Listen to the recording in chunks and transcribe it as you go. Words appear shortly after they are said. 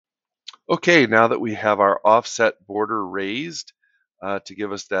Okay, now that we have our offset border raised to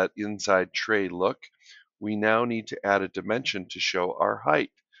give us that inside tray look, we now need to add a dimension to show our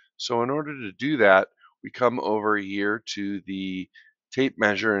height. So in order to do that, we come over here to the tape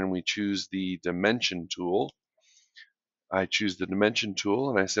measure and we choose the dimension tool. I choose the dimension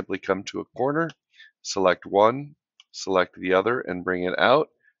tool and I simply come to a corner, select one, select the other and bring it out,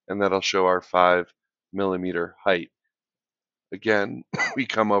 and that'll show our 5 mm height. Again, we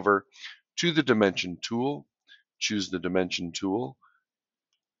come over to the dimension tool, choose the dimension tool,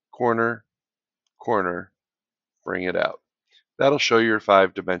 corner, corner, bring it out. That'll show your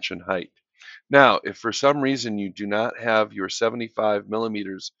 5 dimension height. Now, if for some reason you do not have your 75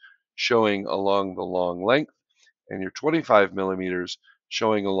 millimeters showing along the long length and your 25 millimeters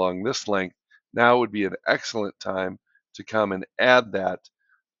showing along this length, now would be an excellent time to come and add that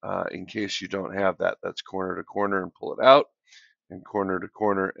in case you don't have that. That's corner to corner and pull it out, and corner to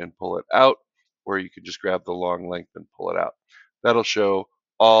corner and pull it out, or you could just grab the long length and pull it out. That'll show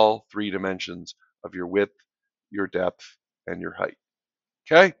all 3 dimensions of your width, your depth, and your height.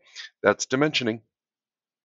 Okay, that's dimensioning.